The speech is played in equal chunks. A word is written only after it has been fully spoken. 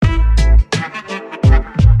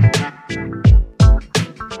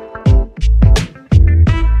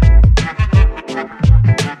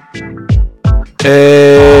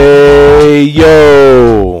Hey,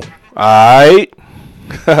 yo. Alright.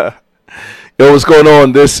 Yo, what's going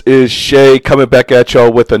on? This is Shay coming back at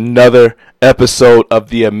y'all with another episode of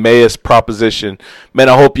the Emmaus Proposition. Man,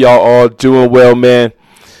 I hope y'all all doing well, man.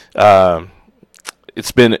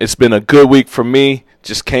 It's been a good week for me.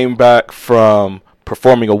 Just came back from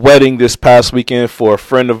performing a wedding this past weekend for a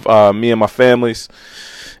friend of me and my family's.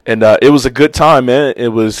 And it was a good time, man. It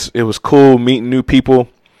was cool meeting new people.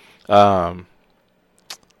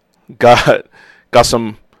 Got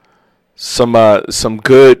some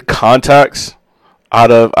good contacts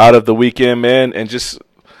out of the weekend, man, and it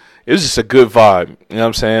was just a good vibe. You know what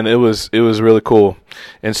I'm saying? It was really cool.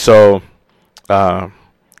 And so other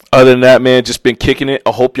than that, man, just been kicking it.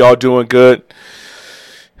 I hope y'all doing good.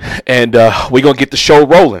 And we're gonna get the show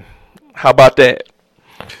rolling. How about that?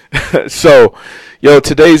 So, yo,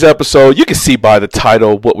 today's episode, you can see by the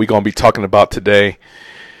title what we're gonna be talking about today.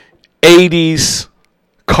 80s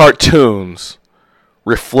cartoons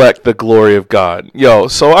reflect the glory of God. Yo,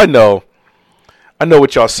 so I know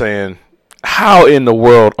what y'all saying. How in the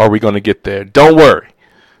world are we going to get there? Don't worry.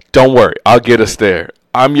 I'll get us there.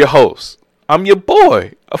 I'm your host. I'm your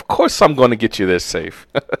boy. Of course I'm going to get you there safe.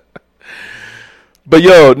 But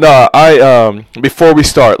yo, before we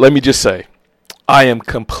start, let me just say, I am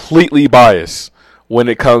completely biased when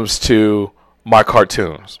it comes to my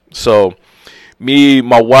cartoons. So, me,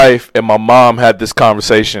 my wife, and my mom had this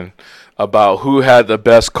conversation about who had the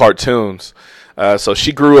best cartoons. So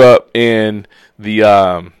she grew up in the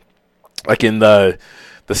in the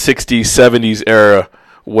 60s, 70s era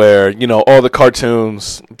where, you know, all the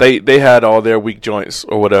cartoons, they had all their weak joints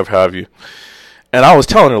or whatever have you. And I was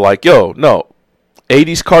telling her, like, yo, no,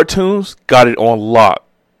 80s cartoons got it on lock.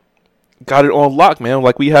 Got it on lock, man.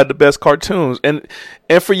 Like, we had the best cartoons. And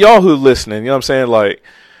for y'all who listening, you know what I'm saying, like,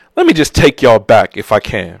 let me just take y'all back if I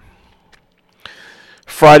can.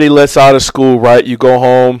 Friday lets out of school, right? You go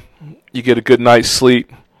home, you get a good night's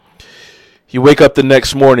sleep. You wake up the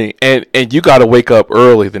next morning, and you got to wake up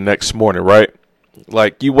early the next morning, right?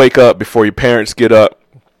 Like, you wake up before your parents get up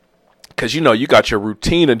because, you know, you got your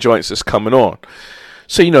routine of joints that's coming on.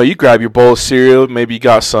 So, you know, you grab your bowl of cereal. Maybe you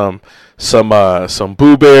got some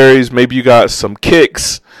blueberries. Maybe you got some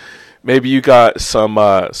Kicks. Maybe you got some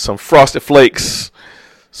Frosted Flakes.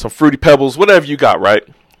 Some Fruity Pebbles, whatever you got, right?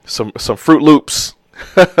 Some Fruit Loops,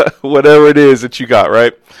 whatever it is that you got,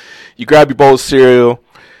 right? You grab your bowl of cereal,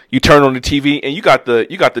 you turn on the TV, and you got the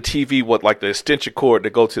TV with like the extension cord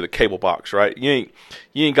that go to the cable box, right? You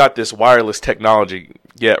ain't got this wireless technology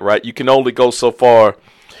yet, right? You can only go so far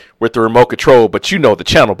with the remote control, but you know the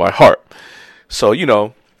channel by heart. So, you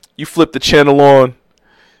know, you flip the channel on,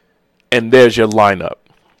 and there's your lineup.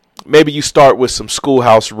 Maybe you start with some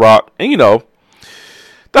Schoolhouse Rock, and you know,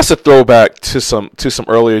 that's a throwback to some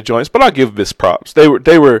earlier joints, but I'll give this props. They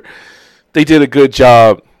did a good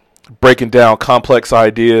job breaking down complex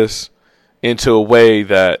ideas into a way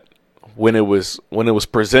that when it was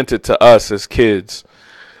presented to us as kids,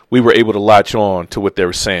 we were able to latch on to what they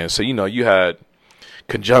were saying. So, you know, you had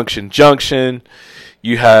conjunction junction,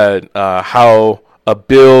 you had how a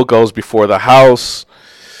bill goes before the House,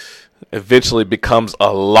 eventually becomes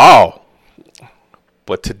a law.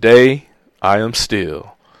 But today, I am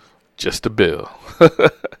still just a bill.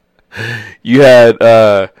 You had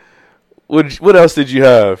what else did you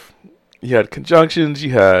have? You had conjunctions.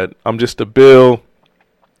 You had I'm just a bill.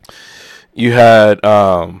 You had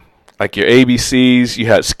like your ABCs. You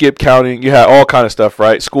had skip counting. You had all kind of stuff,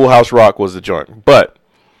 right? Schoolhouse Rock was the joint, but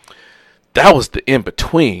that was the in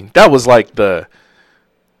between. That was the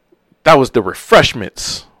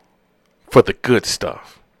refreshments for the good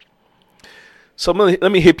stuff. So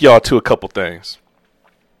let me hip y'all to a couple things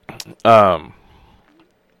of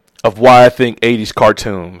why I think 80s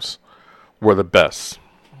cartoons were the best.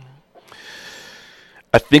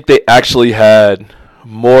 I think they actually had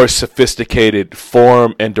more sophisticated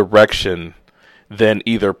form and direction than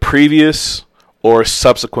either previous or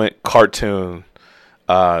subsequent cartoon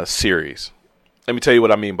series. Let me tell you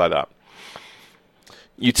what I mean by that.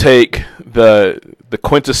 You take the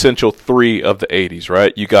quintessential three of the 80s,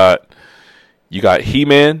 right? You got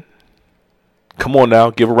He-Man. Come on now,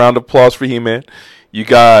 give a round of applause for He-Man. You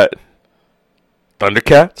got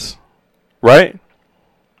Thundercats, right?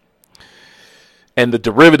 And the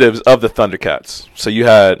derivatives of the Thundercats. So you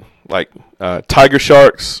had like Tiger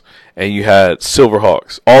Sharks and you had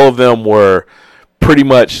Silverhawks. All of them were pretty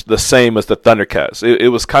much the same as the Thundercats. It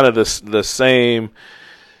was kind of the same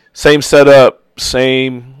setup,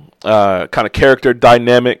 same kind of character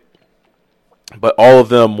dynamic, but all of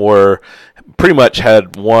them were pretty much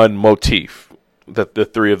had one motif. The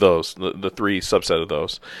three of those, the three subset of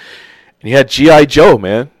those. And you had G.I. Joe,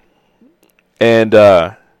 man. And,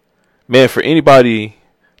 man, for anybody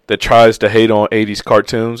that tries to hate on 80s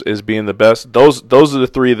cartoons as being the best, those are the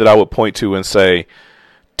three that I would point to and say,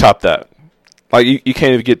 top that. Like, you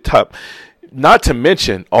can't even get top. Not to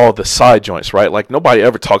mention all the side joints, right? Like, nobody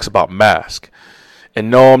ever talks about Mask.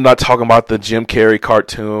 And no, I'm not talking about the Jim Carrey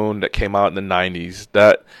cartoon that came out in the 90s.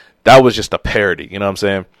 That was just a parody, you know what I'm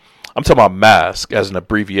saying? I'm talking about Mask as an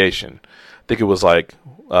abbreviation. I think it was like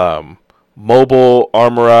Mobile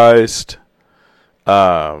Armorized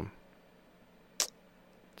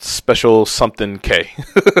Special something K.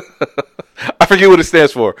 I forget what it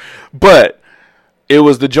stands for. But it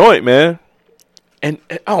was the joint, man. And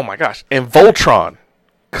oh my gosh. And Voltron.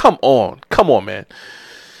 Come on, man.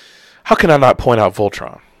 How can I not point out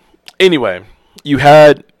Voltron? Anyway, you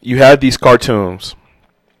had these cartoons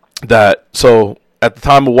that, so at the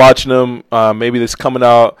time of watching them, maybe this coming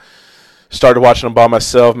out, started watching them by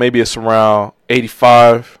myself. Maybe it's around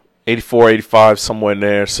 85, 84, 85, somewhere in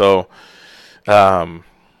there. So,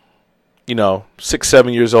 6,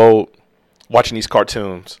 7 years old, watching these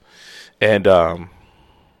cartoons. And,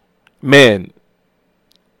 man,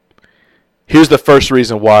 here's the first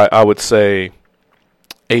reason why I would say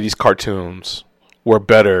 80s cartoons were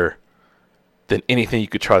better than anything you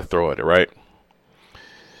could try to throw at it, right?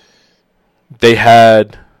 They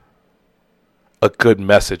had a good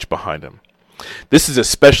message behind them. This is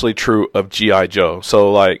especially true of G.I. Joe.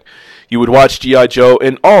 So, like, you would watch G.I. Joe,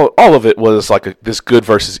 and all of it was like this good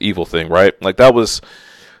versus evil thing, right? Like, that was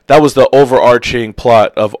the overarching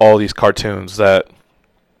plot of all these cartoons, that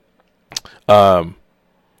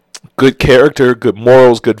good character, good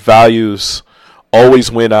morals, good values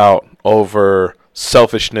always win out over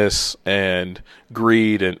selfishness and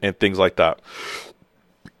greed and things like that.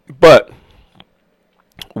 But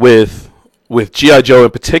with G.I. Joe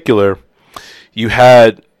in particular, you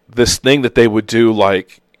had this thing that they would do,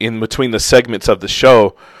 like, in between the segments of the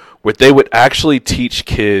show, where they would actually teach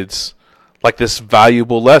kids like this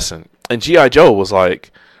valuable lesson. And G.I. Joe was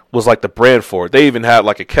like the brand for it. They even had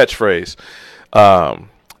like a catchphrase.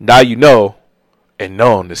 Now you know, and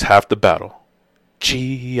known is half the battle.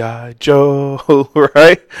 G.I. Joe,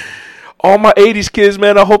 right? All my 80s kids,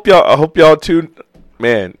 man, I hope y'all tune.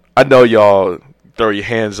 Man, I know y'all throw your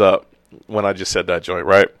hands up when I just said that joint,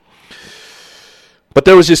 right? But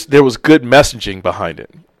there was good messaging behind it.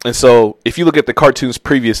 And so if you look at the cartoons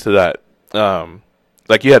previous to that,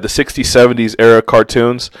 like you had the 60s, 70s era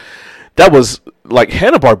cartoons, that was like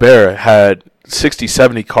Hanna-Barbera had 60,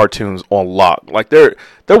 70 cartoons on lock. Like there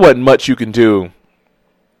wasn't much you can do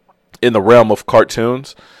in the realm of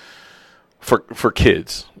cartoons for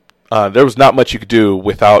kids. There was not much you could do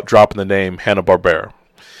without dropping the name Hanna-Barbera.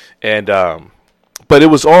 And but it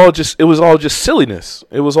was all just silliness.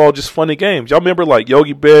 It was all just funny games. Y'all remember like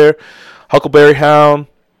Yogi Bear, Huckleberry Hound?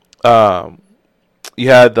 You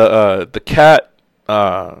had the cat,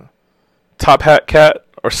 Top Hat Cat,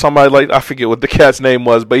 or somebody like, I forget what the cat's name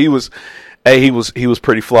was, but he was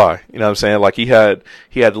pretty fly. You know what I'm saying? Like he had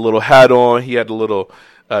the little hat on, he had the little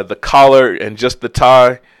the collar and just the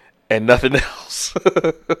tie and nothing else.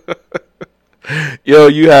 Yo,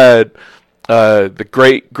 you had the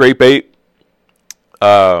Grape Ape.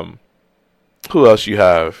 Who else you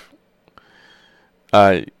have?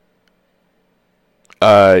 I'm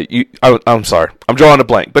sorry, I'm drawing a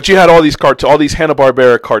blank. But you had all these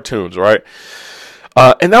Hanna-Barbera cartoons, right?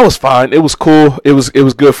 And that was fine. It was cool. It was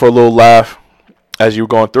good for a little laugh as you were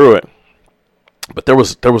going through it. But there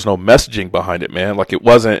was no messaging behind it, man. Like it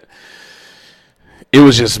was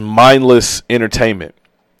just mindless entertainment.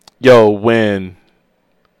 Yo, when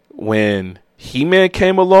He-Man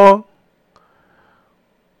came along,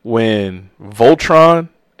 when Voltron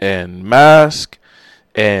and Mask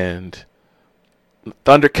and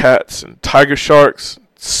Thundercats and Tiger Sharks,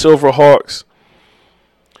 Silverhawks,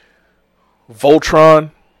 Voltron,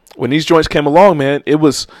 when these joints came along, man, it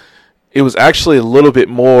was actually a little bit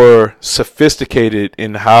more sophisticated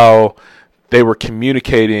in how they were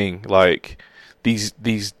communicating like these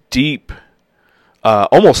deep,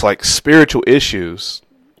 almost like spiritual issues,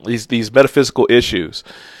 these metaphysical issues,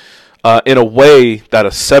 in a way that a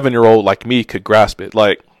 7-year-old like me could grasp it.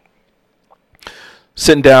 Like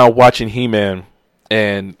sitting down watching He-Man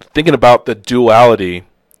and thinking about the duality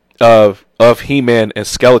of He-Man and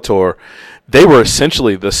Skeletor. They were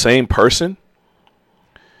essentially the same person.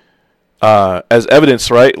 As evidence,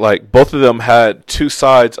 right? Like both of them had two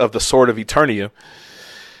sides of the sword of Eternia.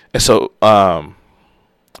 And so,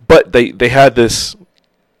 but they had this,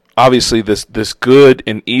 obviously this good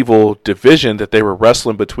and evil division that they were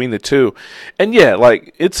wrestling between the two. And yeah,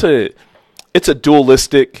 like it's a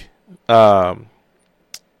dualistic,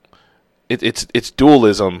 it's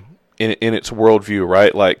dualism in its worldview,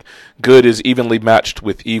 right? Like good is evenly matched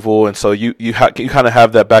with evil, and so you kind of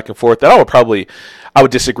have that back and forth. That I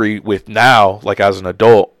would disagree with now, like as an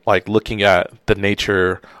adult, like looking at the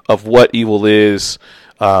nature of what evil is,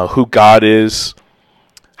 who God is,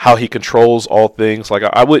 how He controls all things. Like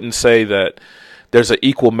I wouldn't say that there's an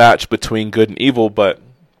equal match between good and evil, but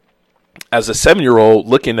as a 7-year-old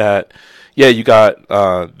looking at, yeah, you got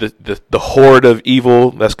the horde of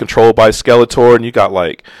evil that's controlled by Skeletor, and you got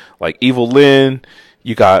like Evil Lyn,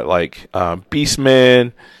 you got like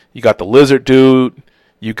Beastman, you got the Lizard Dude,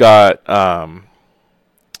 you got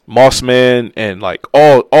Mossman, and like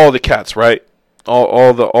all the cats, right?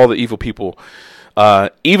 All the evil people,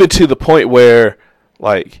 even to the point where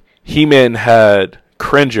like He-Man had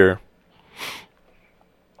Cringer,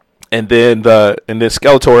 and then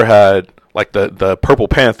Skeletor had like the Purple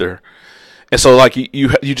Panther. And so like you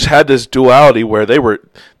just had this duality where they were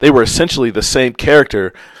essentially the same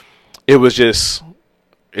character. It was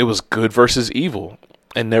good versus evil.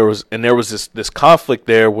 And there was this conflict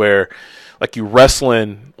there where like you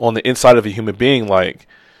wrestling on the inside of a human being, like,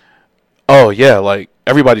 oh yeah, like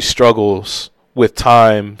everybody struggles with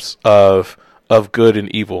times of good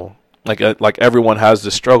and evil. Like everyone has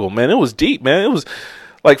this struggle. Man, it was deep, man. It was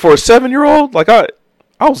like for a 7-year-old, like I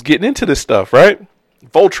was getting into this stuff, right?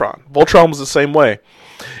 Voltron was the same way.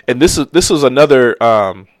 And this is another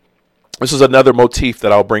motif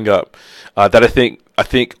that I'll bring up that I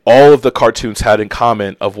think all of the cartoons had in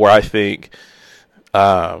common, of where I think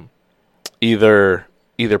either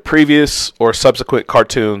previous or subsequent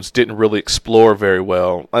cartoons didn't really explore very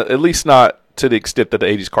well, at least not to the extent that the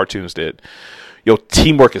 80s cartoons did.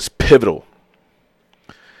 Teamwork is pivotal.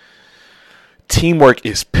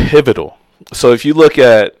 So if you look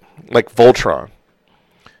at like Voltron,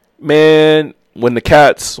 man, when the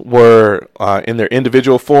cats were in their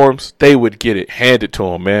individual forms, they would get it handed to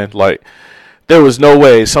them, man. Like there was no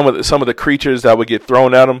way some of the creatures that would get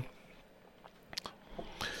thrown at them,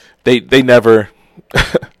 they never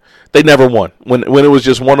they never won. When it was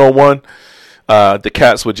just 1-on-1, the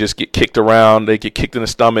cats would just get kicked around. They get kicked in the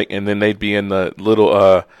stomach, and then they'd be in the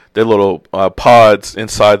their little pods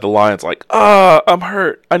inside the lions, like, I'm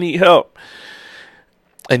hurt, I need help.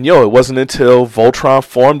 And it wasn't until Voltron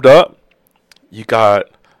formed up, you got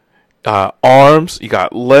arms, you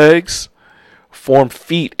got legs, formed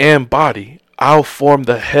feet and body. I'll form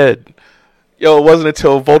the head. It wasn't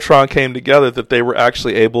until Voltron came together that they were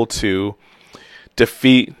actually able to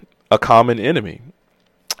defeat a common enemy.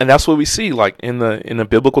 And that's what we see, like in the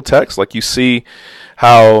biblical text. Like you see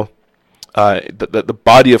how the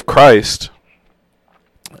body of Christ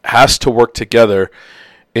has to work together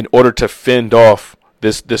in order to fend off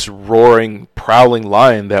this roaring, prowling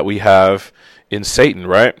lion that we have in Satan,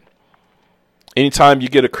 right? Anytime you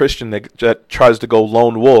get a Christian that tries to go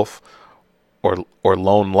lone wolf or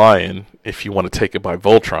lone lion, if you want to take it by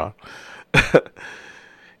Voltron,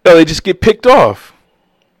 they just get picked off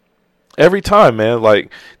every time, man.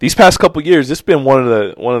 Like these past couple years, it's been one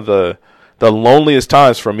of the loneliest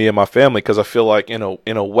times for me and my family, because I feel like in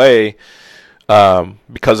a way,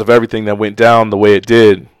 because of everything that went down the way it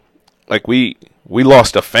did, like we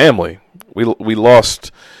lost a family. We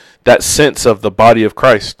lost that sense of the body of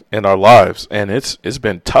Christ in our lives, and it's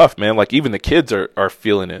been tough, man. Like even the kids are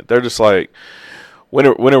feeling it. They're just like, when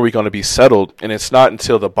are we going to be settled? And it's not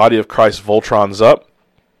until the body of Christ Voltron's up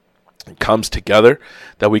and comes together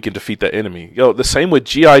that we can defeat the enemy. The same with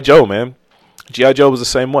G.I. Joe, man. G.I. Joe was the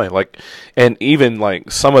same way. Like, and even like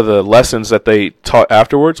some of the lessons that they taught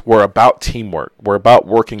afterwards were about teamwork. Were about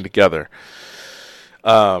working together.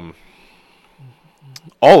 All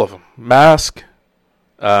of them. Mask,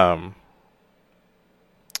 Tiger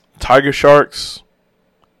Sharks,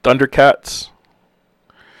 Thundercats,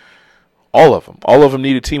 all of them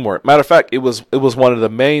needed teamwork. Matter of fact, it was one of the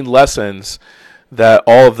main lessons that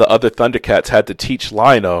all of the other Thundercats had to teach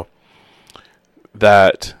Lion-O,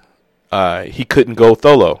 that he couldn't go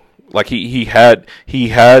solo. Like he had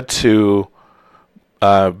to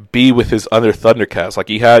be with his other Thundercats. Like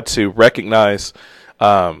he had to recognize,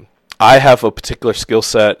 I have a particular skill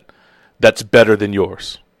set that's better than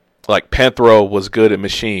yours. Like Panthro was good at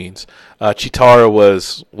machines. Chitara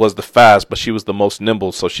was the fast, but she was the most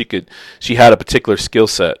nimble, so she had a particular skill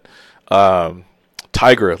set.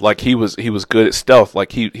 Tiger, like he was good at stealth.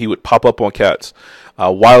 Like he would pop up on cats.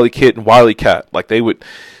 Wily Kit and Wily Cat, like they were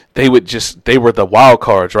the wild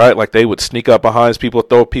cards, right? Like they would sneak up behind people,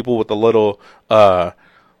 throw people with the little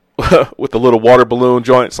with the little water balloon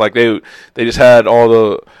joints. Like they just had all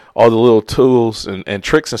the little tools and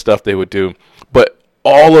tricks and stuff they would do. But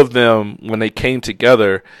all of them, when they came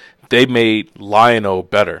together, they made Lion-O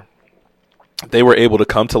better. they were able to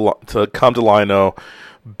come to Lionel,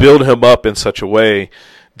 build him up in such a way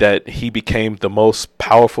that he became the most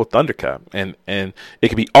powerful Thundercat. And it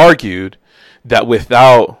can be argued that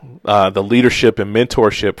without the leadership and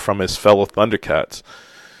mentorship from his fellow Thundercats,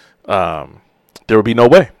 there would be no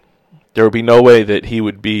way. There would be no way that he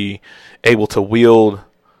would be able to wield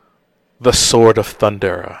the sword of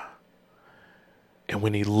thunder. And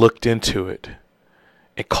when he looked into it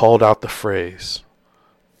and called out the phrase,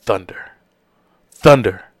 thunder,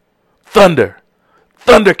 thunder, thunder,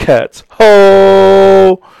 Thundercats,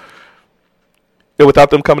 ho! And without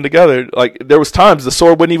them coming together, like, there was times the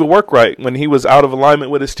sword wouldn't even work right when he was out of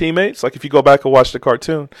alignment with his teammates. Like, if you go back and watch the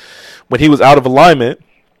cartoon, when he was out of alignment,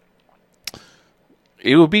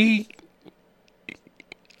 it would be,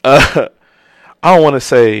 I don't want to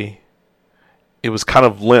say it was kind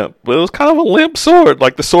of limp, but it was kind of a limp sword.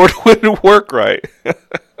 Like, the sword wouldn't work right.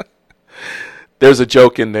 There's a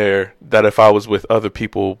joke in there that if I was with other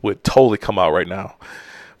people would totally come out right now.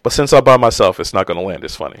 But since I'm by myself, it's not going to land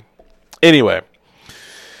as funny. Anyway,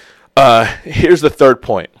 here's the third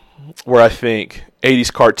point where I think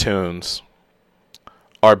 80s cartoons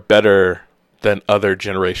are better than other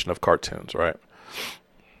generation of cartoons, right?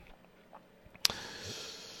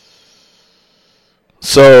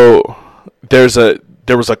 So there was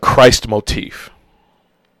a Christ motif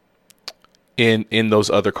in those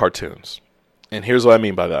other cartoons. And here's what I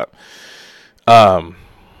mean by that.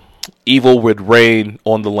 Evil would reign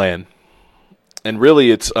on the land. And really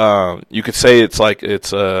it's you could say it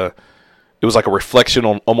was like a reflection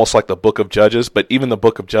on almost like the Book of Judges, but even the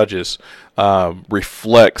Book of Judges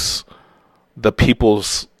reflects the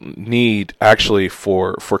people's need actually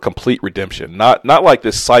for complete redemption. Not like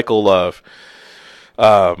this cycle of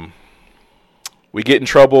we get in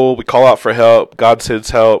trouble, we call out for help, God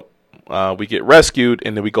sends help, we get rescued,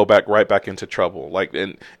 and then we go right back into trouble. Like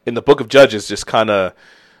in the Book of Judges, just kind of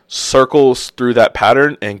circles through that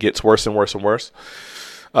pattern and gets worse and worse and worse.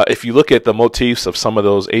 If you look at the motifs of some of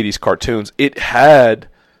those 80s cartoons, it had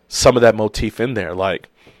some of that motif in there. Like,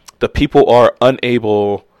 the people are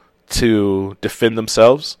unable to defend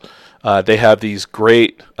themselves. They have these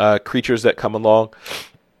great creatures that come along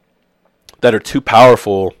that are too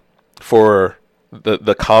powerful for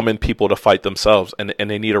the common people to fight themselves, and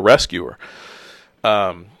they need a rescuer.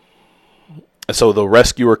 And so the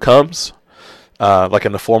rescuer comes, like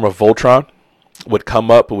in the form of Voltron,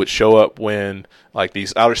 would show up when like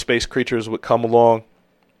these outer space creatures would come along.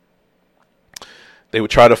 They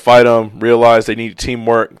would try to fight them, realize they needed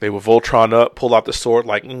teamwork. They would Voltron up, pull out the sword,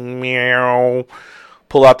 like meow,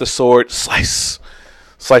 pull out the sword, slice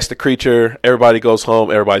the creature. Everybody goes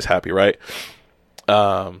home. Everybody's happy, right?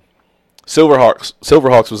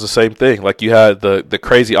 Silverhawks was the same thing. Like, you had the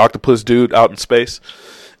crazy octopus dude out in space,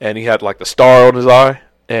 and he had like the star on his eye,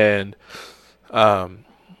 and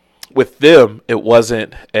with them it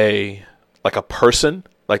wasn't a person.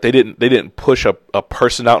 Like, they didn't push a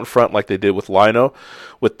person out in front like they did with Lino.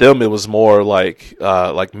 With them, it was more like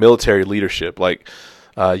military leadership. Like,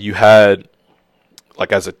 you had,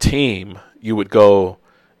 like, as a team, you would go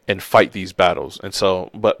and fight these battles. And so,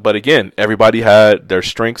 but again, everybody had their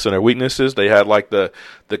strengths and their weaknesses. They had like the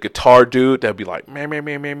guitar dude that'd be like meh, meh,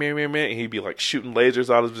 meh, meh, meh, meh, meh, and he'd be like shooting lasers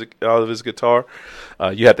out of his guitar.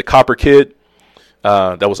 You had the Copper Kid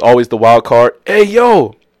that was always the wild card. Hey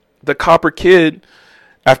yo, the Copper Kid,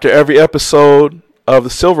 after every episode of the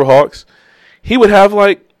Silverhawks, he would have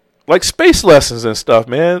like space lessons and stuff,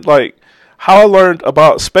 man. Like, how I learned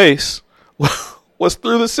about space was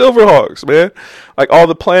through the Silverhawks, man. Like, all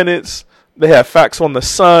the planets, they have facts on the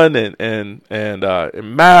sun and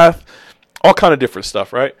math, all kind of different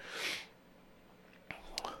stuff, right?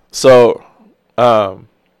 So,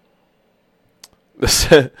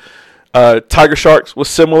 Tiger Sharks was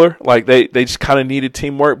similar. Like, they just kind of needed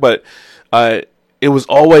teamwork, but it was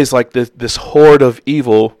always like this horde of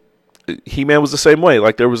evil. He-Man was the same way.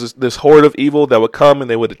 Like, there was this horde of evil that would come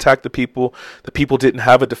and they would attack the people. The people didn't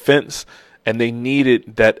have a defense, and they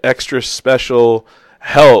needed that extra special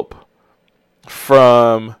help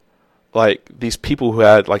from like these people who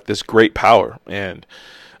had like this great power. And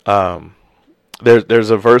there's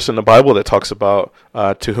a verse in the Bible that talks about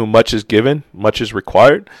to whom much is given, much is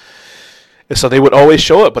required. And so they would always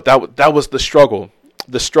show up, but that was the struggle.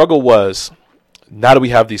 The struggle was, now that we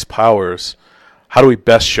have these powers, how do we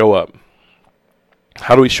best show up?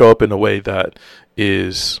 How do we show up in a way that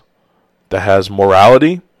has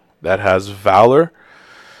morality, that has valor,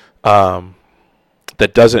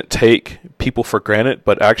 that doesn't take people for granted,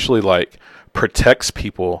 but actually like protects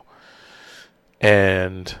people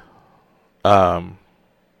and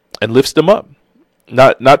lifts them up,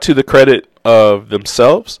 not to the credit of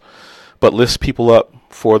themselves, but lifts people up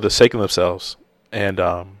for the sake of themselves. And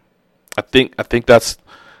I think that's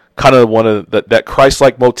kind of one of that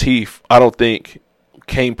Christ-like motif. I don't think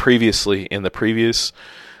came previously in the previous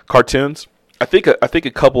cartoons. I think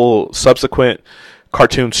a couple subsequent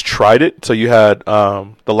cartoons tried it. So you had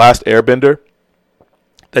The Last Airbender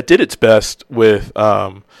that did its best with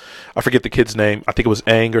I forget the kid's name. I think it was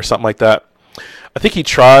Aang or something like that. I think he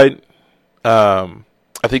tried.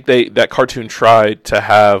 I think that cartoon tried to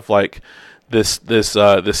have like this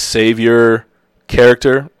savior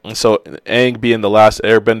character, and so Aang, being the last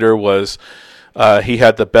Airbender, was he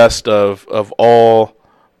had the best of all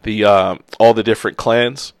the different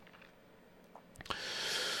clans,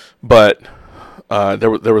 but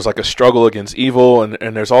there was like a struggle against evil,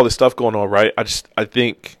 and there's all this stuff going on, right? I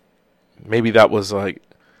think maybe that was like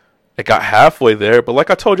it got halfway there, but like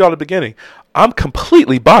I told you all at the beginning, I'm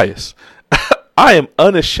completely biased. I am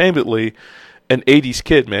unashamedly an 80s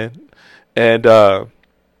kid, man. And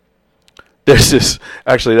there's this,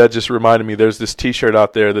 actually that just reminded me, there's this t-shirt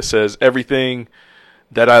out there that says, everything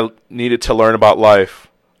that I needed to learn about life,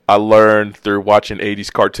 I learned through watching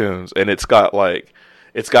 80s cartoons. And it's got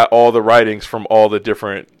all the writings from all the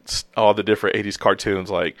different 80s cartoons,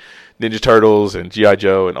 like Ninja Turtles and G.I.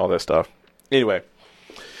 Joe and all that stuff. Anyway,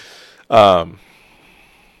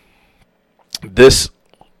 this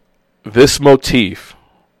motif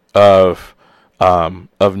of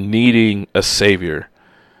needing a savior,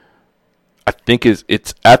 I think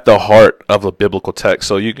it's at the heart of a biblical text.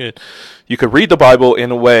 So you could read the Bible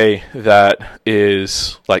in a way that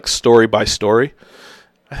is like story by story.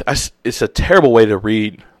 It's a terrible way to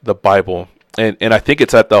read the Bible, and I think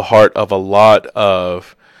it's at the heart of a lot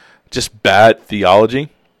of just bad theology,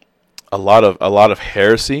 a lot of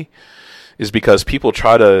heresy, is because people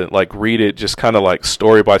try to like read it just kind of like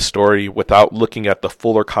story by story without looking at the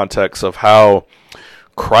fuller context of how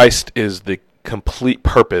Christ is the complete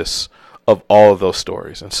purpose of all of those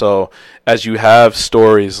stories. And so as you have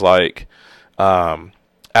stories like Adam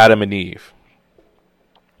and Eve,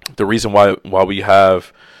 the reason why we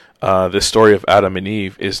have this story of Adam and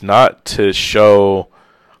Eve is not to show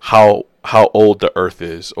how old the earth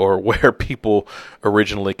is or where people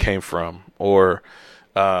originally came from or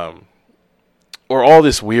all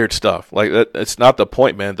this weird stuff. Like it's not the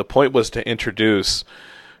point, man. The point was to introduce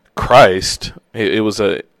Christ. It was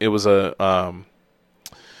a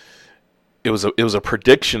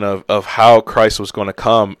prediction of how Christ was going to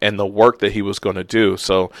come and the work that he was going to do.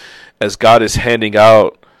 So as God is handing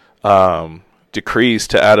out decrees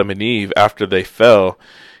to Adam and Eve after they fell,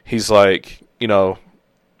 he's like,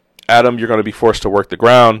 Adam, you're going to be forced to work the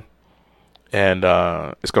ground, and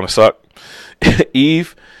it's going to suck.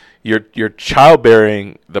 Eve, your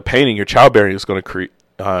childbearing, the pain in your childbearing is going to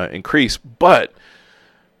increase, but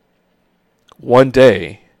one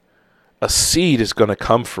day a seed is going to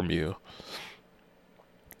come from you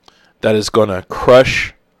that is going to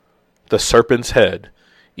crush the serpent's head,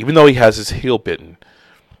 even though he has his heel bitten.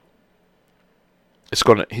 He's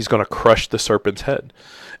going to crush the serpent's head,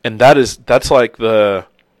 and that's like the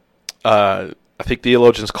I think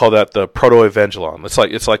theologians call that the proto-evangelon.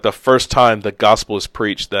 It's like the first time the gospel is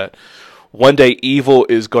preached that one day evil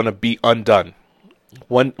is going to be undone.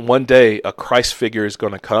 One day a Christ figure is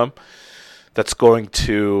going to come that's going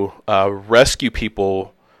to rescue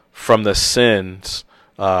people from the sins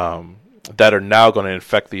that are now going to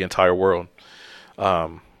infect the entire world.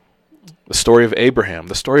 The story of Abraham.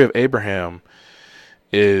 The story of Abraham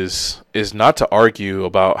is not to argue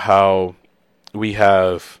about how we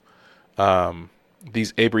have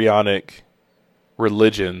these Abrahamic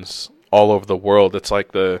religions all over the world. It's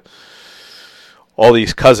like all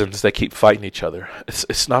these cousins that keep fighting each other.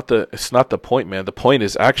 It's not the point, man. The point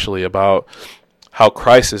is actually about how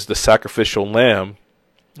Christ is the sacrificial lamb,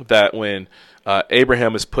 that when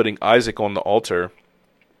Abraham is putting Isaac on the altar,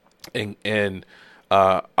 and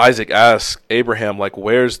Isaac asks Abraham, like,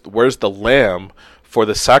 where's the lamb for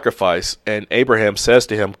the sacrifice? And Abraham says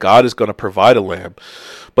to him, God is going to provide a lamb.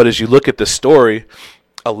 But as you look at the story,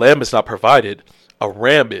 a lamb is not provided, a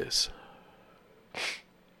ram is.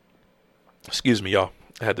 Excuse me, y'all.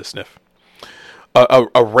 I had to sniff.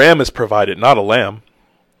 A ram is provided, not a lamb.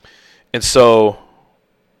 And so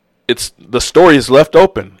the story is left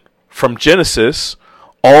open from Genesis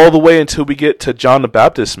all the way until we get to John the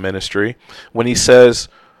Baptist's ministry, when he says,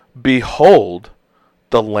 behold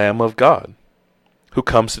the Lamb of God who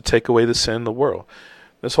comes to take away the sin of the world.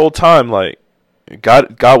 This whole time, like,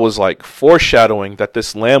 God was like foreshadowing that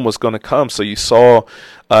this lamb was going to come. So you saw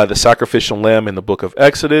the sacrificial lamb in the book of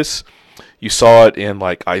Exodus. You saw it in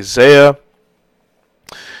like Isaiah.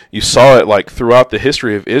 You saw it like throughout the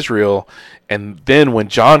history of Israel. And then when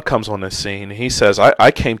John comes on the scene, he says,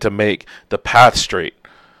 I came to make the path straight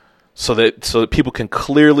so that people can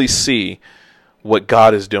clearly see what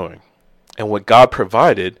God is doing. And what God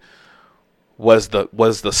provided was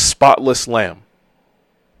the spotless lamb.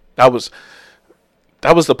 That was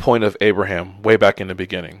the point of Abraham way back in the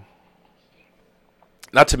beginning.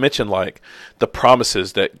 Not to mention like the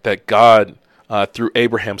promises that God through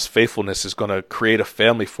Abraham's faithfulness is going to create a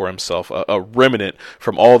family for himself, a remnant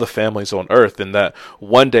from all the families on earth, and that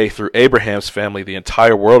one day through Abraham's family the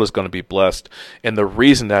entire world is going to be blessed. And the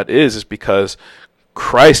reason that is because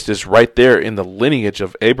Christ is right there in the lineage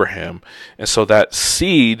of Abraham. And so that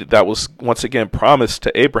seed that was once again promised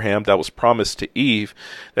to Abraham, that was promised to Eve,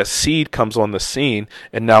 that seed comes on the scene,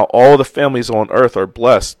 and now all the families on earth are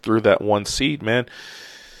blessed through that one seed, man.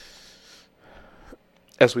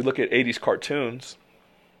 As we look at 80s cartoons,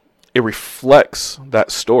 it reflects that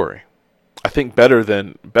story. I think better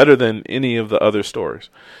than any of the other stories.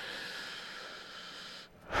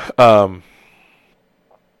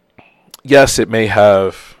 Yes, it may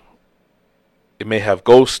have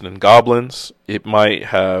ghosts and goblins. It might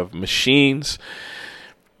have machines.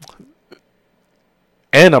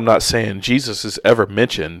 And I'm not saying Jesus is ever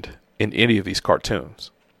mentioned in any of these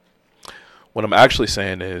cartoons. What I'm actually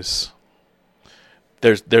saying is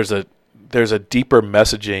there's a deeper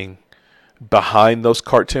messaging behind those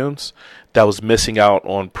cartoons that was missing out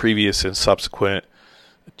on previous and subsequent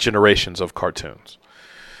generations of cartoons.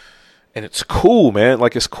 And it's cool, man.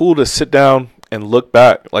 Like, it's cool to sit down and look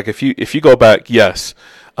back. Like, if you go back, yes,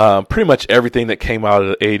 pretty much everything that came out of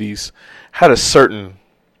the 80s had a certain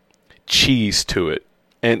cheese to it.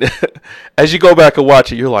 And as you go back and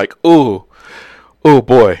watch it, you're like, oh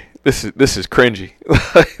boy, this is cringy.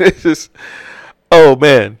 This is, oh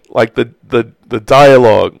man, like the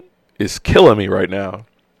dialogue is killing me right now.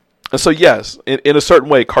 And so yes, in a certain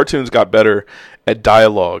way, cartoons got better at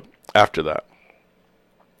dialogue after that.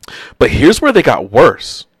 But here's where they got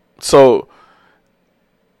worse. So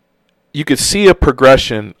you could see a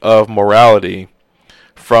progression of morality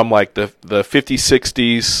from like the 50s,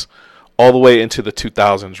 60s, all the way into the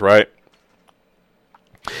 2000s, right?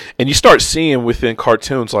 And you start seeing within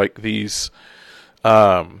cartoons like these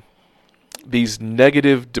negative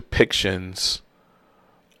depictions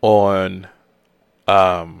on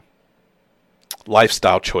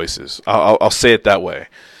lifestyle choices. I'll say it that way.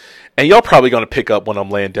 And y'all probably going to pick up when I'm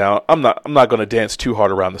laying down. I'm not going to dance too hard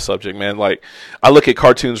around the subject, man. Like, I look at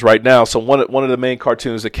cartoons right now. So one of the main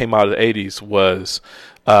cartoons that came out of the 80s was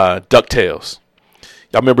DuckTales.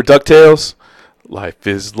 Y'all remember DuckTales? Life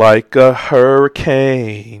is like a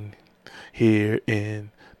hurricane here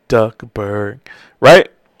in Duckburg, right?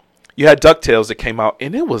 You had DuckTales that came out,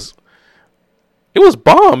 and it was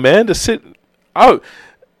bomb, man. To sit, I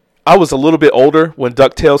was a little bit older when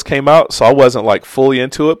DuckTales came out, so I wasn't like fully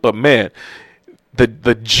into it. But man,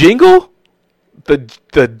 the jingle,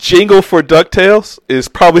 the jingle for DuckTales is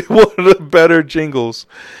probably one of the better jingles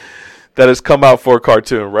that has come out for a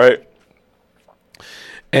cartoon, right?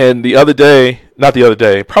 And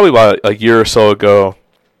probably about a year or so ago,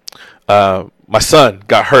 my son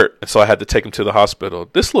got hurt, and so I had to take him to the hospital.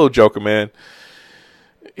 This little joker, man,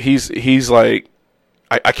 he's like,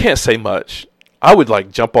 I can't say much. I would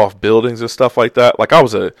like jump off buildings and stuff like that. Like I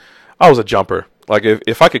was a jumper. Like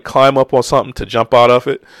if I could climb up on something to jump out of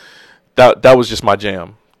it, that was just my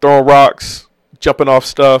jam. Throwing rocks, jumping off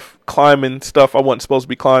stuff, climbing stuff I wasn't supposed to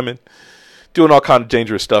be climbing, doing all kind of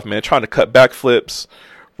dangerous stuff, man. Trying to cut backflips,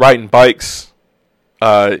 riding bikes.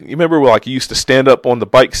 You remember where like you used to stand up on the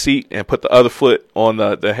bike seat and put the other foot on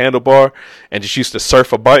the handlebar and just used to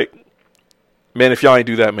surf a bike? Man, if y'all ain't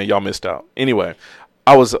do that, man, y'all missed out. Anyway,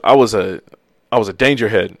 I was a danger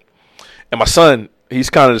head. And my son, he's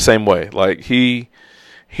kind of the same way. Like he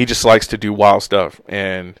just likes to do wild stuff,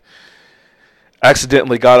 and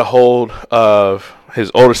accidentally got a hold of his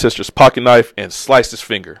older sister's pocket knife and sliced his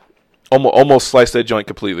finger. Almost sliced that joint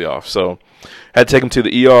completely off. So had to take him to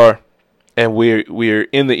the ER, and we're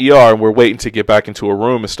in the ER and we're waiting to get back into a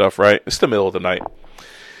room and stuff, right? It's the middle of the night.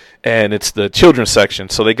 And it's the children's section,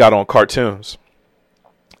 so they got on cartoons.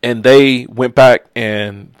 And they went back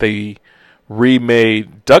and they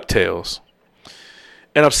remade DuckTales.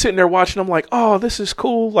 And I'm sitting there watching, I'm like, oh, this is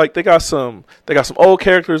cool. Like they got some old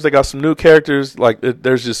characters, they got some new characters. Like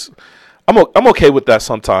there's just I'm okay with that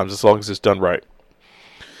sometimes as long as it's done right.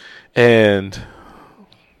 And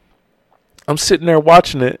I'm sitting there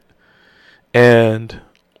watching it, and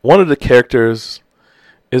one of the characters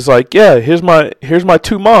is like, yeah, here's my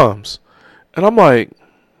two moms. And I'm like,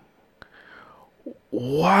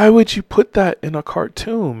 why would you put that in a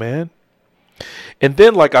cartoon, man? And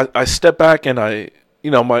then like I step back and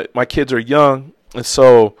my kids are young, and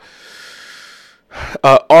so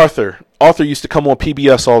Arthur used to come on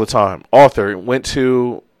PBS all the time. Arthur went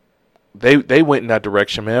to they went in that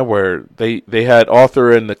direction, man, where they had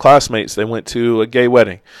Arthur and the classmates. They went to a gay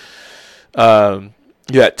wedding. You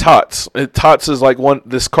had Tots. Tots is like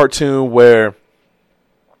this cartoon where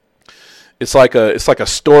it's like a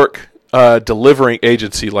stork delivering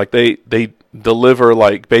agency. Like they deliver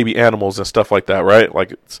like baby animals and stuff like that, right?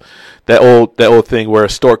 Like it's that old thing where a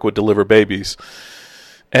stork would deliver babies.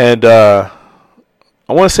 And I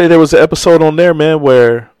want to say there was an episode on there, man,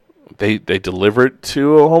 where they delivered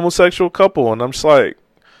to a homosexual couple, and I'm just like,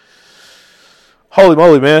 holy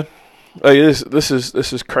moly, man! Like this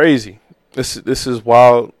is crazy. This is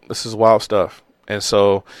wild. This is wild stuff. And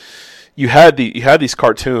so you had these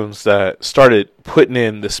cartoons that started putting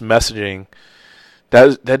in this messaging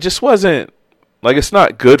that just wasn't like, it's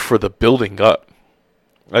not good for the building up.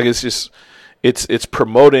 Like it's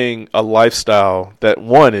promoting a lifestyle that,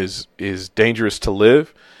 one, is dangerous to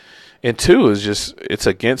live, and two is just, it's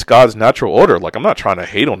against God's natural order. Like, I'm not trying to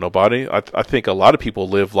hate on nobody. I think a lot of people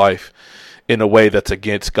live life in a way that's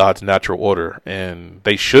against God's natural order, and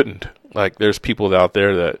they shouldn't. Like, there's people out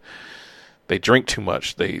there that they drink too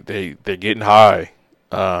much. They're getting high.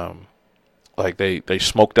 Like they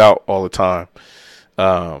smoked out all the time.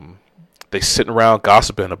 They sitting around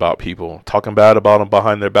gossiping about people, talking bad about them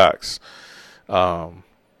behind their backs. All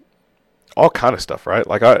kind of stuff, right?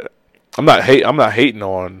 Like I'm not hating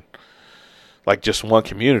on like just one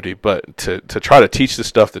community, but to try to teach this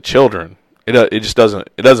stuff to children, it just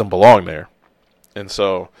doesn't belong there. And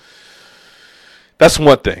so that's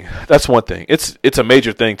one thing. It's a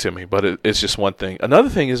major thing to me, but it's just one thing. Another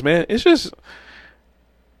thing is, man, it's just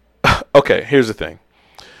okay. Here's the thing.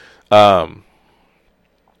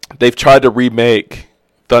 They've tried to remake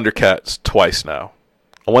Thundercats twice now.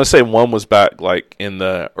 I want to say one was back like in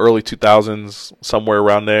the early 2000s, somewhere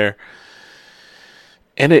around there.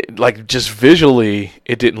 And it, like, just visually,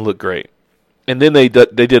 it didn't look great. And then they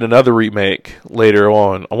did another remake later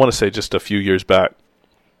on. I want to say just a few years back.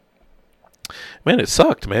 Man, it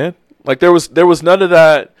sucked, man. Like, there was none of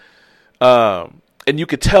that. And you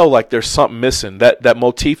could tell, like, there's something missing. That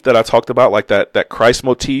motif that I talked about, like that Christ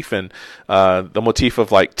motif, and the motif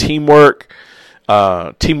of like teamwork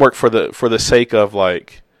for the sake of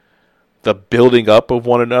like the building up of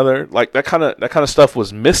one another. Like that kind of stuff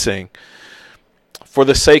was missing. For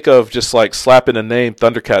the sake of just like slapping the name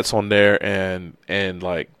Thundercats on there and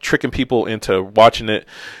like tricking people into watching it.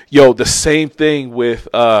 Yo, the same thing with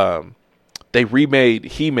they remade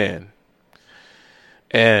He-Man.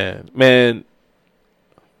 And man,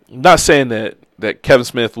 I'm not saying that Kevin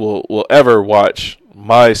Smith will ever watch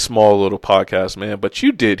my small little podcast, man, but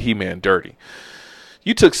you did He-Man dirty.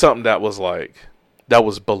 You took something that was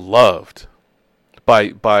beloved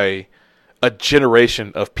by a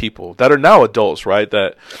generation of people that are now adults, right?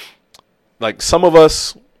 That, like, some of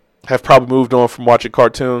us have probably moved on from watching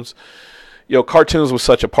cartoons. Yo, cartoons was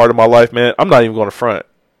such a part of my life, man. I'm not even going to front.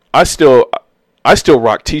 I still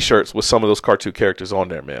rock T-shirts with some of those cartoon characters on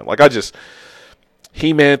there, man. Like,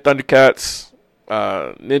 He-Man, Thundercats,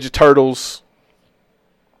 Ninja Turtles,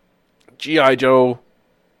 G.I. Joe,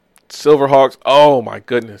 Silverhawks. Oh my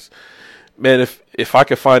goodness, man! If I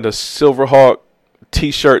could find a Silverhawk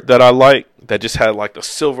T-shirt that I like, that just had like the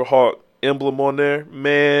Silverhawk emblem on there,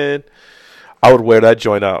 man, I would wear that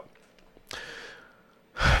joint out.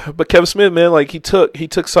 But Kevin Smith, man, like he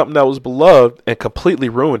took something that was beloved and completely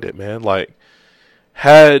ruined it, man. Like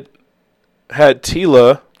had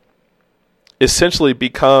Tila essentially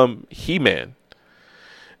become He-Man,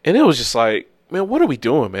 and it was just like, man, what are we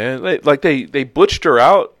doing, man? Like they butched her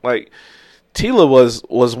out. Like Tila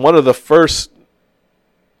was one of the first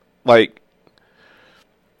like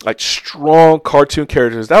strong cartoon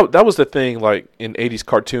characters. That was the thing, like in 80s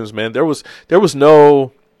cartoons, man. There was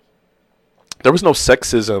no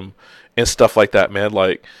sexism and stuff like that, man.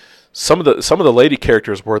 Like some of the lady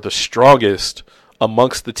characters were the strongest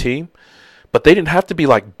amongst the team, but they didn't have to be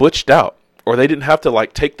like butched out, or they didn't have to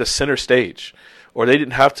like take the center stage, or they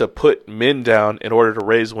didn't have to put men down in order to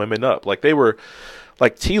raise women up. Like they were,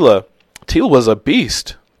 like Tila was a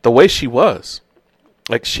beast the way she was.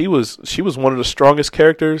 Like she was one of the strongest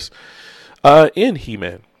characters in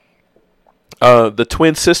He-Man. The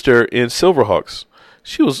twin sister in Silverhawks,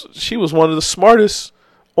 she was one of the smartest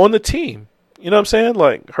on the team. You know what I'm saying?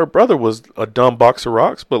 Like her brother was a dumb box of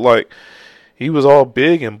rocks, but like he was all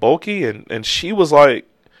big and bulky, and she was like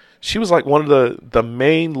one of the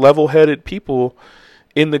main level-headed people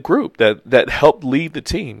in the group that helped lead the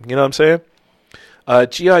team. You know what I'm saying?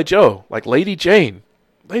 G.I. Joe, like Lady Jane.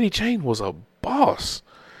 Lady Jane was a boss.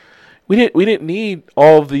 We didn't need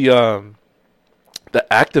all of the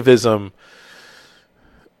activism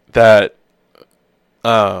that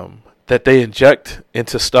that they inject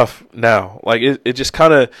into stuff now. Like it just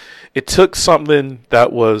kind of, it took something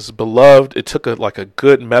that was beloved. It took a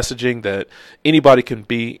good messaging that anybody can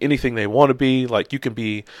be anything they want to be. Like, you can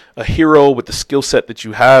be a hero with the skill set that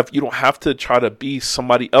you have. You don't have to try to be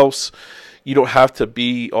somebody else. You don't have to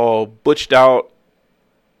be all butched out,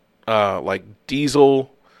 like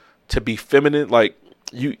Diesel, to be feminine. Like,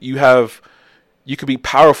 you can be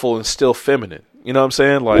powerful and still feminine. You know what I'm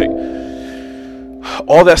saying? Like,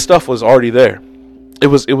 all that stuff was already there. It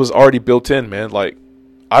was already built in, man. Like,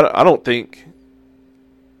 I don't think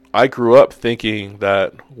I grew up thinking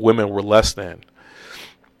that women were less than.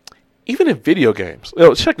 Even in video games.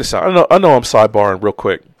 Check this out. I know I'm sidebarring real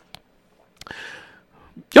quick.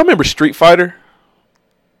 Y'all remember Street Fighter?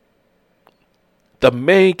 The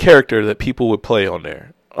main character that people would play on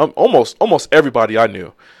there, almost everybody I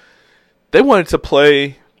knew, they wanted to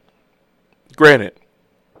play. Granted,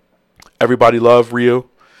 everybody loved Ryu.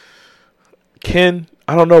 Ken,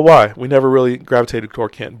 I don't know why. We never really gravitated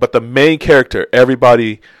toward Ken. But the main character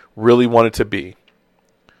everybody really wanted to be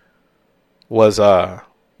was, what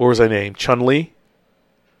was her name? Chun-Li?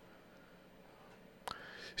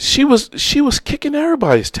 She was kicking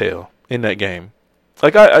everybody's tail in that game.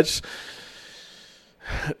 Like, I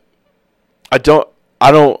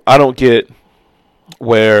don't get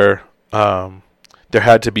where there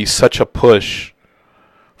had to be such a push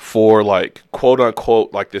for, like, quote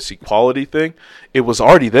unquote, like, this equality thing. It was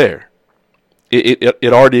already there.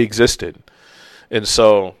 It already existed. And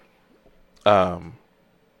so,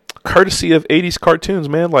 courtesy of 80s cartoons,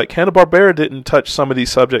 man, like Hanna-Barbera didn't touch some of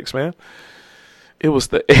these subjects, man. It was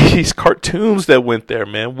the 80s cartoons that went there,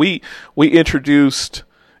 man. We introduced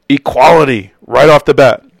equality right off the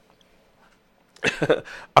bat.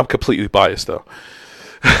 I'm completely biased, though.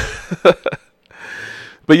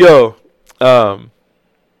 But yo,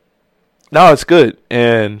 no, it's good,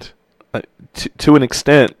 and to an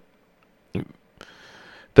extent,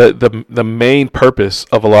 the main purpose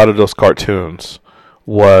of a lot of those cartoons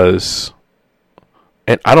was,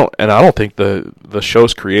 and I don't think the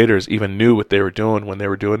show's creators even knew what they were doing when they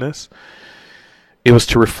were doing this. It was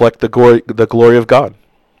to reflect the glory of God.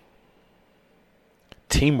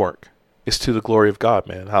 Teamwork is to the glory of God,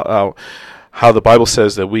 man. How the Bible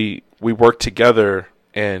says that we work together,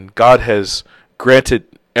 and God has granted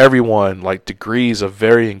everyone like degrees of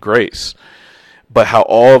varying grace, but how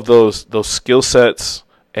all of those skill sets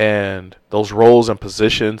and those roles and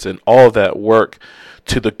positions and all of that work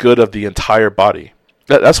to the good of the entire body.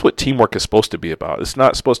 That's what teamwork is supposed to be about. It's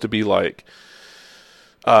not supposed to be like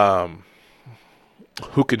who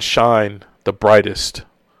can shine the brightest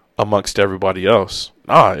amongst everybody else.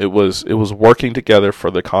 It was working together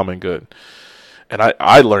for the common good. And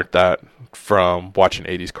I learned that from watching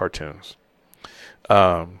 80s cartoons.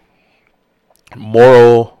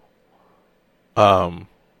 Moral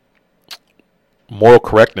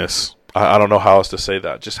correctness. I don't know how else to say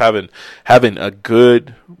that. Just having a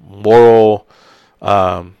good moral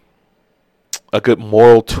toolkit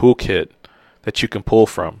that you can pull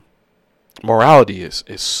from. Morality is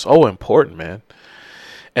so important, man.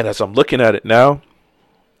 And as I'm looking at it now,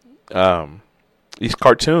 these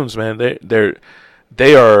cartoons, man,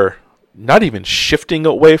 they are not even shifting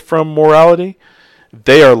away from morality.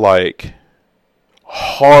 They are like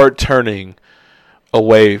hard turning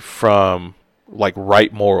away from like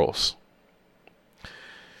right morals.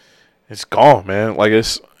 It's gone, man. Like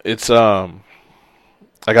it's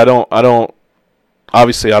like I don't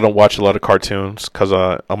obviously I don't watch a lot of cartoons because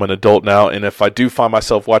I'm an adult now, and if I do find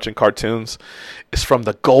myself watching cartoons, it's from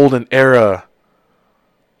the golden era.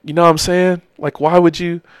 You know what I'm saying? Like, why would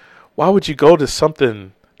you go to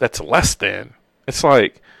something that's less than? It's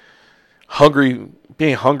like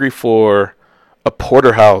being hungry for a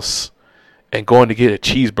porterhouse and going to get a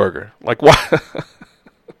cheeseburger. Like, why?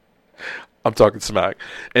 I'm talking smack,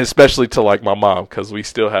 and especially to like my mom, because we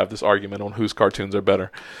still have this argument on whose cartoons are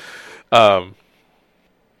better. It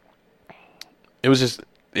was just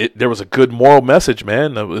there was a good moral message,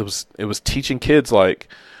 man. It was teaching kids like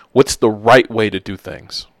what's the right way to do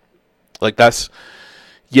things. Like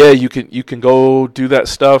you can go do that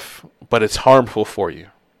stuff, but it's harmful for you.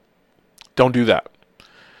 Don't do that.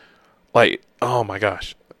 Like, oh my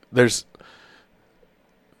gosh, there's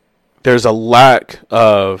a lack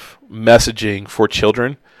of messaging for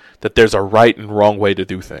children that there's a right and wrong way to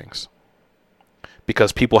do things.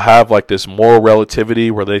 Because people have like this moral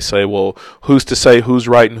relativity where they say, well, who's to say who's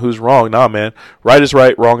right and who's wrong? Nah, man. Right is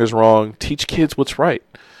right, wrong is wrong. Teach kids what's right.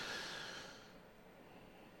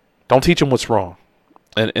 Don't teach them what's wrong.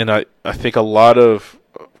 And I think a lot of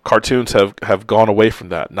cartoons have gone away from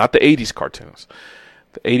that. Not the 80s cartoons.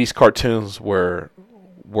 The 80s cartoons were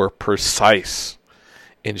precise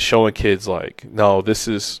in showing kids like, no,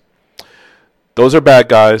 those are bad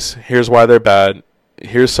guys. Here's why they're bad.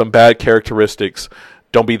 Here's some bad characteristics.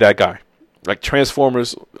 Don't be that guy. Like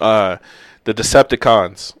Transformers, the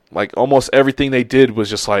Decepticons, like almost everything they did was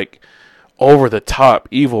just like over the top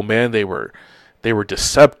evil, man. They were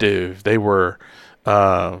deceptive. They were did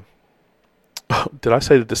I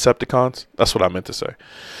say the Decepticons? That's what I meant to say.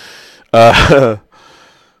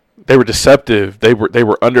 They were deceptive. They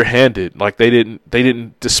were underhanded. Like they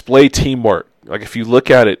didn't display teamwork. Like if you look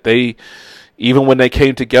at it, even when they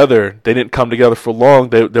came together, they didn't come together for long.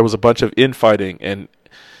 There was a bunch of infighting, and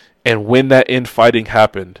when that infighting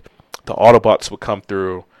happened, the Autobots would come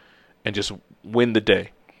through and just win the day.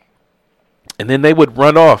 And then they would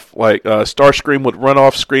run off, like Starscream would run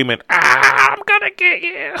off screaming, "Ah, I'm gonna get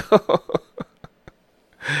you!"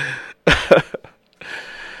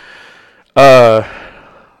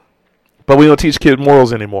 But we don't teach kids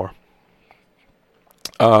morals anymore.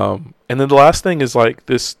 And then the last thing is like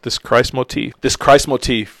this Christ motif. This Christ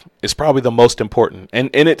motif is probably the most important, and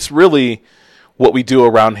it's really what we do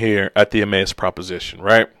around here at the Emmaus proposition,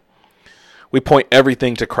 right? We point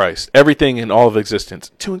everything to Christ, everything in all of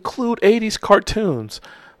existence, to include 80s cartoons,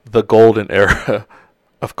 the golden era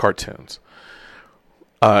of cartoons.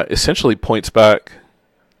 Essentially points back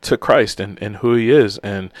to Christ and who he is.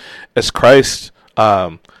 And as Christ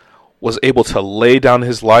was able to lay down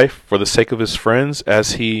his life for the sake of his friends,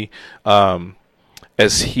 as he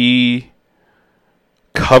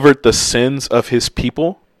covered the sins of his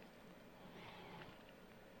people,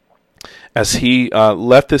 as he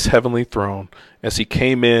left his heavenly throne, as he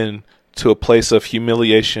came in to a place of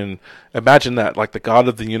humiliation. Imagine that, like the God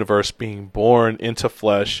of the universe being born into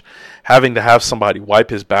flesh, having to have somebody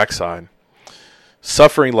wipe his backside,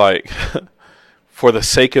 suffering like for the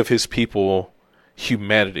sake of his people,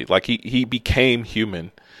 humanity. Like he became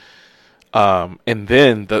human. And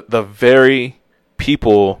then the very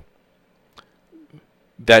people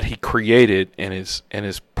that he created and is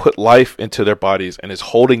put life into their bodies and is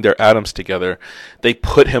holding their atoms together, they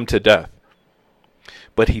put him to death.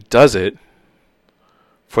 But he does it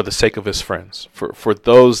for the sake of his friends, for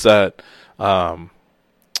those that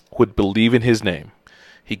would believe in his name.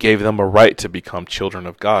 He gave them a right to become children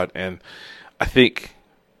of God. And I think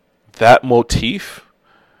that motif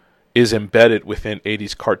is embedded within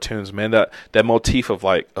 80s cartoons, man. That motif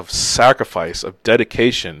of sacrifice, of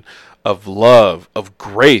dedication, of love, of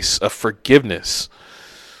grace, of forgiveness.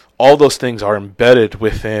 All those things are embedded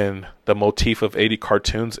within the motif of 80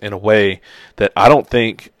 cartoons in a way that I don't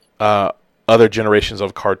think other generations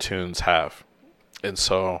of cartoons have. And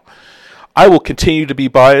so I will continue to be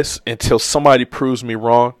biased until somebody proves me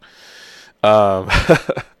wrong. But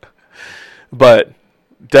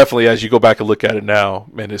definitely, as you go back and look at it now,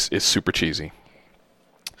 man, it's super cheesy.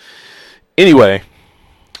 Anyway,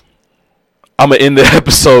 I'm gonna end the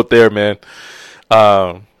episode there, man.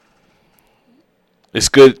 It's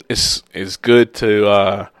good. It's good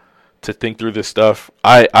to think through this stuff.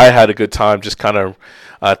 I had a good time just kind of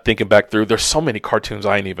thinking back through. There's so many cartoons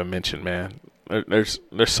I ain't even mentioned, man. There's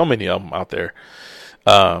so many of them out there.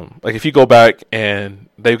 Like if you go back and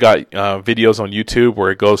they've got videos on YouTube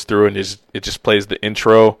where it goes through and it just plays the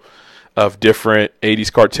intro of different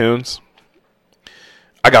 80s cartoons.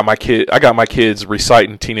 I got my kids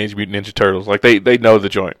reciting Teenage Mutant Ninja Turtles. Like they know the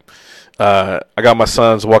joint. I got my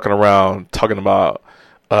sons walking around talking about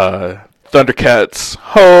Thundercats.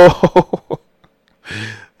 Ho!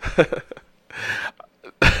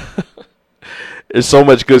 There's so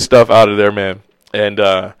much good stuff out of there, man. And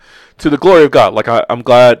to the glory of God, like I'm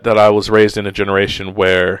glad that I was raised in a generation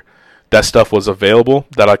where that stuff was available,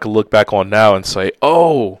 that I could look back on now and say,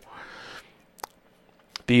 oh,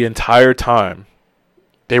 the entire time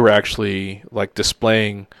they were actually like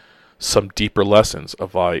displaying some deeper lessons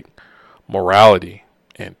of like morality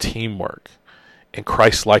and teamwork and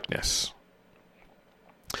Christ-likeness.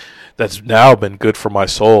 That's now been good for my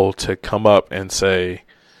soul to come up and say,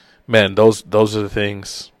 man, those are the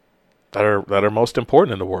things that are most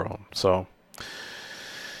important in the world. So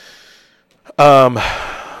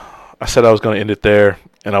I said I was going to end it there,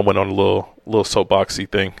 and I went on a little soapboxy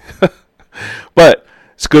thing. But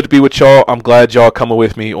it's good to be with y'all. I'm glad y'all coming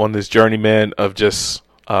with me on this journey, man, of just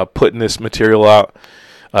putting this material out.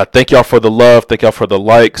 Thank y'all for the love. Thank y'all for the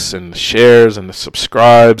likes and the shares and the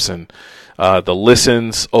subscribes and the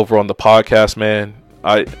listens over on the podcast, man.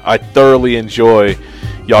 I thoroughly enjoy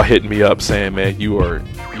y'all hitting me up saying, man, you are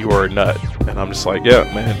a nut. And I'm just like, yeah,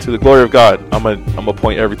 man, to the glory of God, I'm gonna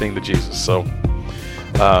point everything to Jesus. So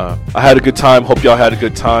I had a good time. Hope y'all had a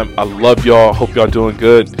good time. I love y'all. Hope y'all doing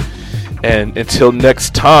good. And until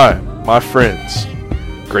next time, my friends,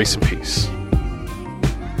 grace and peace.